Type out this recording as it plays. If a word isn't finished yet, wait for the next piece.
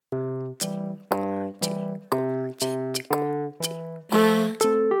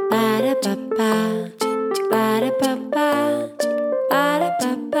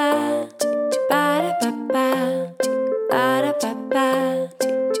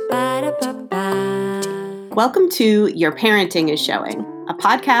Welcome to Your Parenting is Showing, a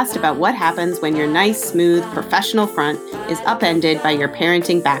podcast about what happens when your nice, smooth, professional front is upended by your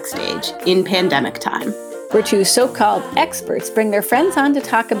parenting backstage in pandemic time. Where two so-called experts bring their friends on to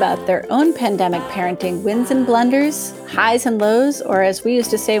talk about their own pandemic parenting wins and blunders, highs and lows, or as we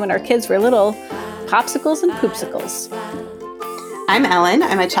used to say when our kids were little, popsicles and poopsicles. I'm Ellen.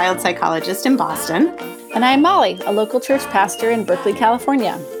 I'm a child psychologist in Boston. And I'm Molly, a local church pastor in Berkeley,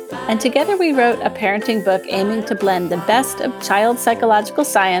 California. And together we wrote a parenting book aiming to blend the best of child psychological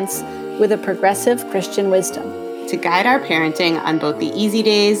science with a progressive Christian wisdom. To guide our parenting on both the easy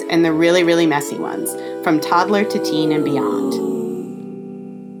days and the really, really messy ones, from toddler to teen and beyond.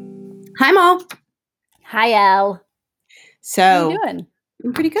 Hi, Mo. Hi, Al. So, how are you doing?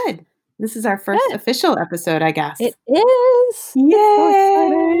 I'm pretty good. This is our first official episode, I guess. It is.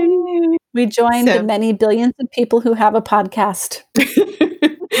 Yay! We joined the many billions of people who have a podcast.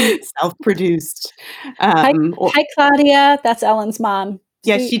 Self-produced. Hi, Claudia. That's Ellen's mom.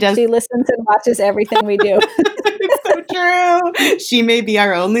 Yes, she does. She listens and watches everything we do. It's so true. She may be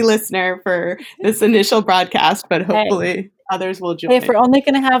our only listener for this initial broadcast, but hopefully others will join. Hey, if we're only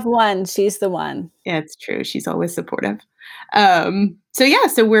going to have one, she's the one. Yeah, it's true. She's always supportive.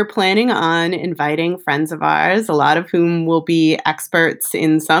 So we're planning on inviting friends of ours, a lot of whom will be experts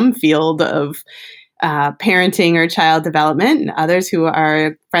in some field of parenting or child development, and others who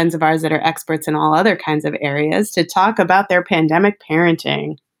are friends of ours that are experts in all other kinds of areas to talk about their pandemic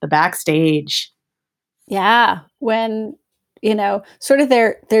parenting, the backstage. Yeah, when, sort of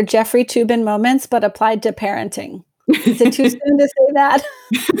their Jeffrey Toobin moments, but applied to parenting. Is it too soon to say that?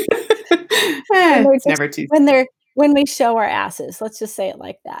 It's never too soon. When we show our asses, let's just say it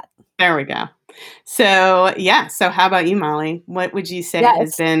like that. There we go. So how about you, Molly? What would you say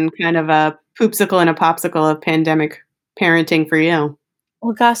has been kind of a poopsicle and a popsicle of pandemic parenting for you?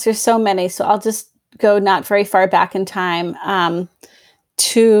 Well, gosh, there's so many. So I'll just go not very far back in time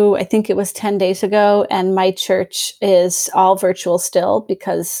to, I think it was 10 days ago. And my church is all virtual still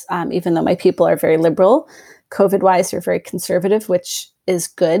because even though my people are very liberal, COVID-wise, they're very conservative, which is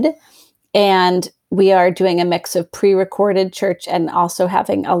good. And we are doing a mix of pre-recorded church and also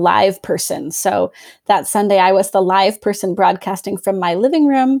having a live person. So that Sunday, I was the live person broadcasting from my living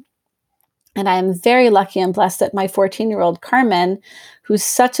room. And I'm very lucky and blessed that my 14-year-old Carmen, who's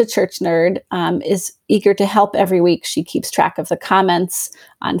such a church nerd, is eager to help every week. She keeps track of the comments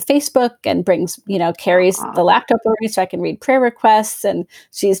on Facebook and carries the laptop over me so I can read prayer requests. And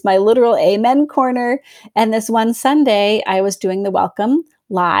she's my literal amen corner. And this one Sunday, I was doing the welcome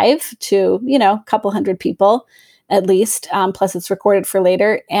live to, a couple hundred people at least, plus it's recorded for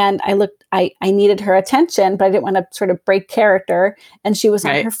later. And I needed her attention, but I didn't want to sort of break character. And she was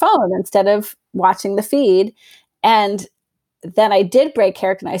on her phone instead of watching the feed. And then I did break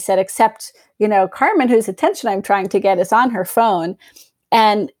character and I said, except, Carmen, whose attention I'm trying to get, is on her phone.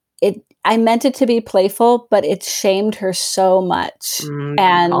 And I meant it to be playful, but it shamed her so much.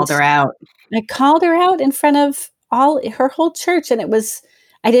 And called her out. I called her out in front of her whole church. And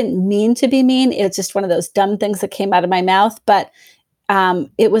I didn't mean to be mean. It was just one of those dumb things that came out of my mouth. But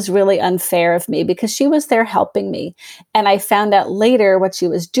it was really unfair of me because she was there helping me. And I found out later what she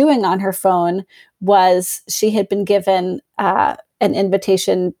was doing on her phone was she had been given an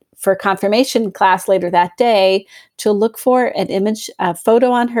invitation for confirmation class later that day to look for an image, a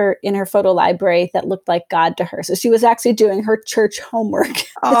photo in her photo library that looked like God to her. So she was actually doing her church homework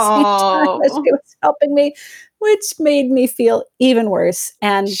at the same time as she was helping me, which made me feel even worse.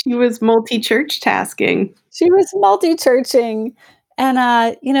 And she was multi-church tasking. She was multi-churching.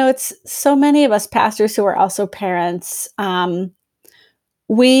 And, it's so many of us pastors who are also parents.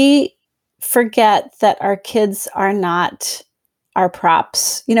 We forget that our kids are not our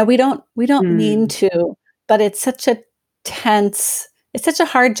props. We don't mean to, but it's such a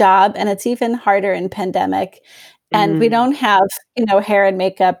hard job. And it's even harder in pandemic. And we don't have, hair and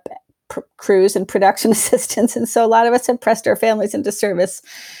makeup crews and production assistants. And so a lot of us have pressed our families into service.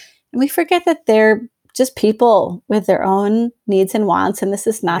 And we forget that they're just people with their own needs and wants. And this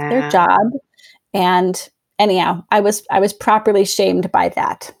is not their job. And anyhow, I was properly shamed by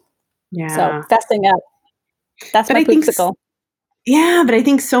that. Yeah. So fessing up, that's my poopsicle. But I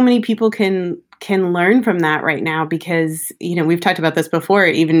think so many people can learn from that right now because, we've talked about this before,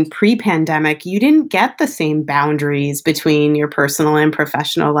 even pre-pandemic, you didn't get the same boundaries between your personal and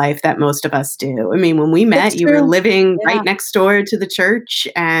professional life that most of us do. I mean, when we met, you were living right next door to the church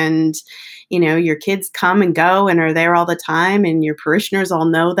and, your kids come and go and are there all the time and your parishioners all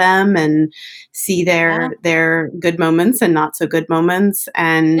know them and see their good moments and not so good moments.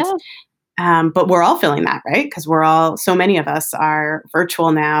 And But we're all feeling that, right? Because so many of us are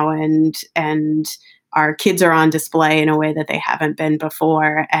virtual now and our kids are on display in a way that they haven't been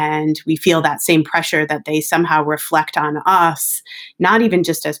before, and we feel that same pressure that they somehow reflect on us, not even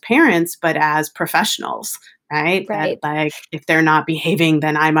just as parents, but as professionals, right? That, Right. like, if they're not behaving,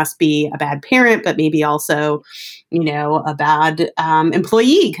 then I must be a bad parent, but maybe also, a bad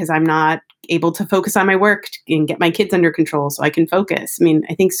employee because I'm not able to focus on my work and get my kids under control so I can focus. I mean,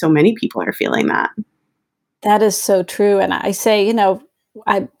 I think so many people are feeling that. That is so true, and I say,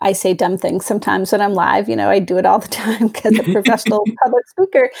 I say dumb things sometimes when I'm live, I do it all the time because 'cause a professional public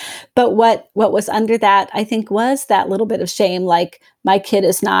speaker, but what was under that, I think, was that little bit of shame, like, my kid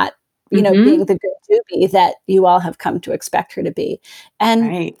is not, being Hmm. the good Juby that you all have come to expect her to be, and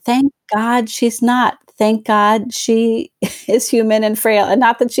Right. thank God she's not. Thank God she is human and frail, and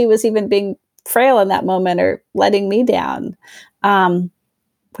not that she was even being frail in that moment or letting me down. Um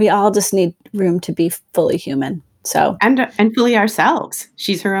we all just need room to be fully human. So, And fully ourselves.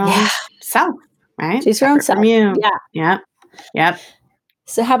 She's her yeah, own self, right? she's her own Separate from self. you. Yeah. Yep. Yep.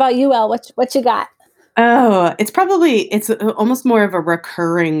 So how about you, Elle? What you got? Oh, it's almost more of a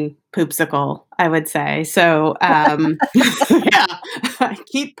recurring poopsicle, I would say. So, yeah, I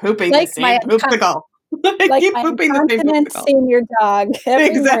keep pooping the Like my same poopsicle. I like keep my pooping the same incontinent poopsicle. senior dog.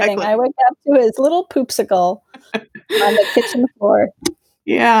 Every morning I Exactly. wake up to his little poopsicle on the kitchen floor.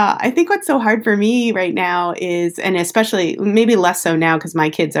 Yeah, I think what's so hard for me right now is, and especially maybe less so now because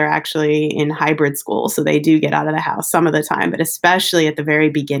my kids are actually in hybrid school, so they do get out of the house some of the time, but especially at the very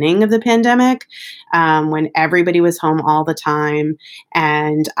beginning of the pandemic, when everybody was home all the time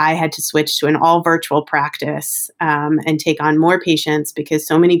and I had to switch to an all virtual practice and take on more patients because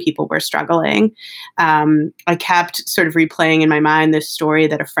so many people were struggling. I kept sort of replaying in my mind this story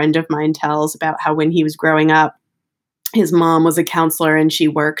that a friend of mine tells about how when he was growing up, his mom was a counselor and she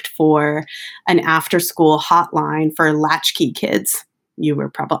worked for an after school hotline for latchkey kids.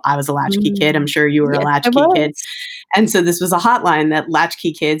 I was a latchkey kid. I'm Mm. sure you were a Yes, I latchkey kid. was. And so this was a hotline that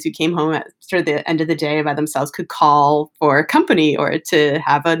latchkey kids who came home at sort of the end of the day by themselves could call for company or to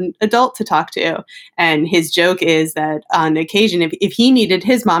have an adult to talk to. And his joke is that on occasion, if he needed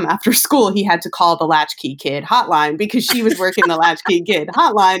his mom after school, he had to call the latchkey kid hotline because she was working the latchkey kid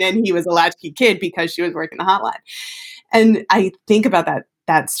hotline and he was a latchkey kid because she was working the hotline. And I think about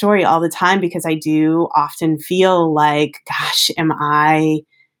that story all the time because I do often feel like, gosh, am I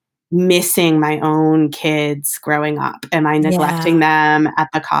missing my own kids growing up? Am I Yeah. neglecting them at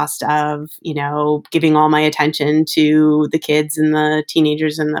the cost of, giving all my attention to the kids and the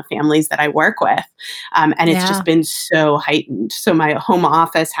teenagers and the families that I work with? And it's Yeah. just been so heightened. So my home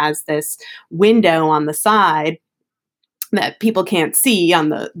office has this window on the side that people can't see on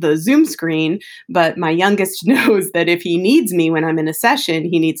the Zoom screen, but my youngest knows that if he needs me when I'm in a session,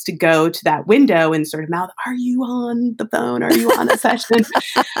 he needs to go to that window and sort of mouth, "Are you on the phone? Are you on a session?"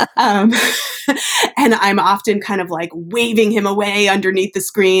 Um, and I'm often kind of like waving him away underneath the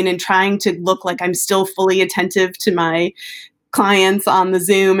screen and trying to look like I'm still fully attentive to my clients on the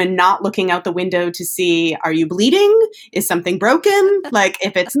Zoom and not looking out the window to see, are you bleeding? Is something broken? Like,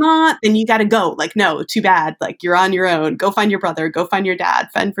 if it's not, then you got to go. Like, no, too bad. Like, you're on your own. Go find your brother. Go find your dad.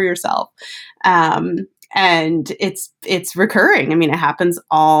 Fend for yourself. And it's recurring. I mean, it happens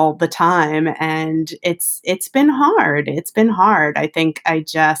all the time, and it's been hard. It's been hard. I think I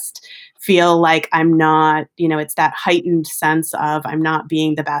just feel like I'm not, it's that heightened sense of I'm not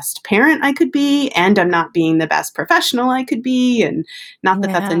being the best parent I could be, and I'm not being the best professional I could be. And not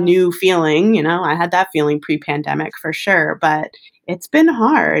that that's a Yeah. new feeling, I had that feeling pre-pandemic for sure, but it's been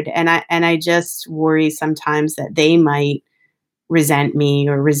hard. And I just worry sometimes that they might resent me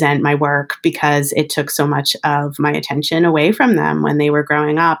or resent my work because it took so much of my attention away from them when they were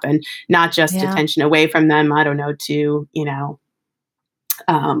growing up, and not just Yeah. attention away from them, I don't know, to,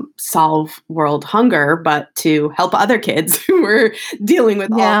 solve world hunger, but to help other kids who are dealing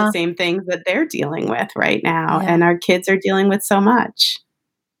with all the Yeah. same things that they're dealing with right now. Yeah. And our kids are dealing with so much.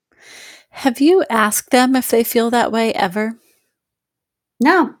 Have you asked them if they feel that way ever?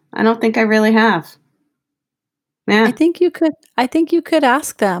 No, I don't think I really have. Yeah. I think you could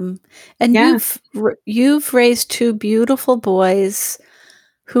ask them. And Yeah. you've raised 2 beautiful boys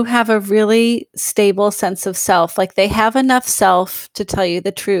who have a really stable sense of self. Like, they have enough self to tell you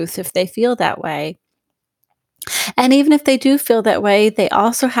the truth if they feel that way. And even if they do feel that way, they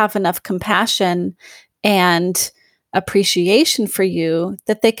also have enough compassion and appreciation for you,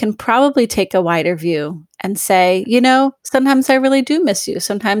 that they can probably take a wider view and say, sometimes I really do miss you.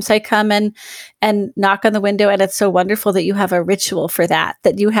 Sometimes I come and knock on the window, and it's so wonderful that you have a ritual for that,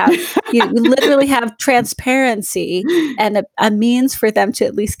 that you literally have transparency and a means for them to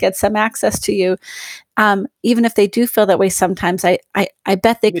at least get some access to you. Even if they do feel that way sometimes, I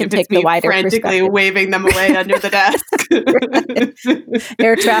bet they Even can if it's take the me wider frantically perspective. waving them away under the Right. desk.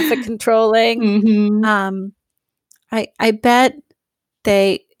 Air traffic controlling. Mhm. Um, I bet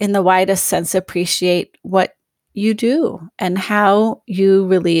they, in the widest sense, appreciate what you do and how you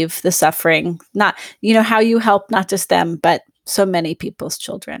relieve the suffering. Not, how you help not just them, but so many people's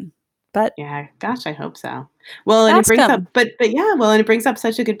children. But Yeah, gosh, I hope so. Well, and it ask brings up them. but yeah, well, and it brings up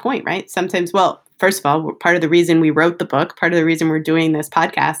such a good point, right? Sometimes well, first of all, part of the reason we wrote the book, part of the reason we're doing this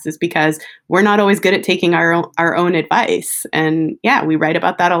podcast is because we're not always good at taking our own advice. And yeah, we write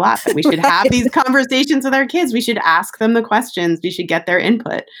about that a lot, that we should have Right. these conversations with our kids. We should ask them the questions. We should get their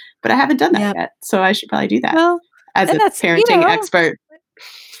input. But I haven't done that Yep. yet. So I should probably do that Well, as and a that's, parenting expert.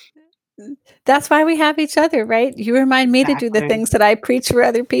 that's why we have each other, right? You remind me to do the Exactly. things that I preach for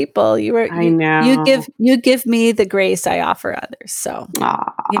other people. I You know. give me the grace I offer others. So,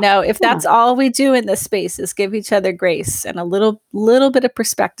 Aw. if that's all we do in this space is give each other grace and a little bit of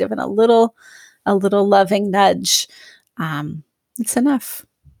perspective and a little loving nudge, it's enough.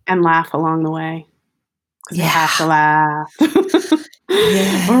 And laugh along the way. 'Cause we have to Yeah. laugh.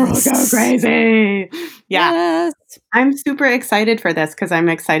 Or we'll go Yes. crazy. Yeah. Yes. I'm super excited for this because 'cause I'm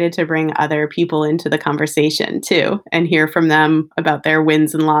excited to bring other people into the conversation too and hear from them about their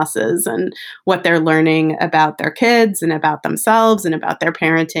wins and losses and what they're learning about their kids and about themselves and about their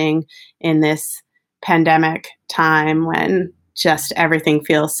parenting in this pandemic time when just everything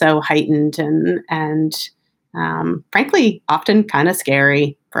feels so heightened and frankly, often kinda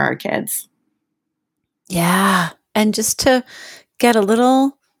scary for our kids. Yeah. And just to get a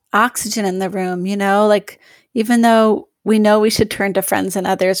little oxygen in the room, like, even though we know we should turn to friends and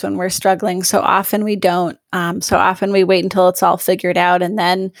others when we're struggling, so often we don't. So often we wait until it's all figured out and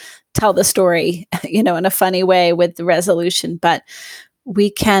then tell the story, in a funny way with the resolution. But we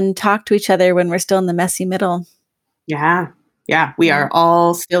can talk to each other when we're still in the messy middle. Yeah. Yeah, we Yeah. are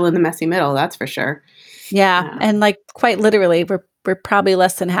all still in the messy middle, that's for sure. Yeah. And Um, like, quite literally, we're probably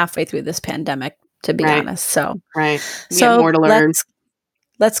less than halfway through this pandemic, to be right, honest. So right. We have more so to learn.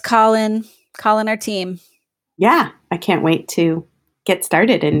 let's call in our team. Yeah, I can't wait to get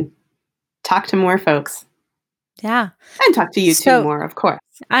started and talk to more folks Yeah. and talk to you too So more, of course.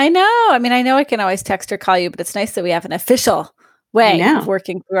 I know. I mean, I know I can always text or call you, but it's nice that we have an official I way of know.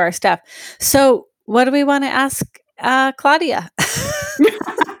 working through our stuff. So, what do we want to ask Claudia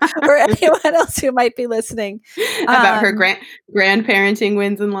or anyone else who might be listening? About her Um, grandparenting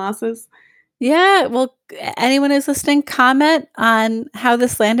wins and losses. yeah, well, anyone who's listening, comment on how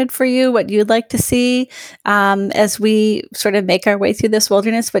this landed for you, what you'd like to see as we sort of make our way through this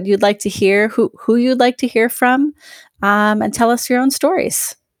wilderness, what you'd like to hear, who you'd like to hear from, and tell us your own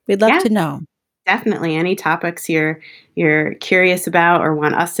stories. We'd love Yeah, to know. definitely. Any topics you're curious about or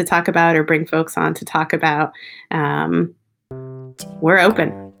want us to talk about or bring folks on to talk about, we're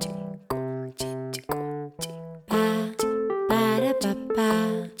open.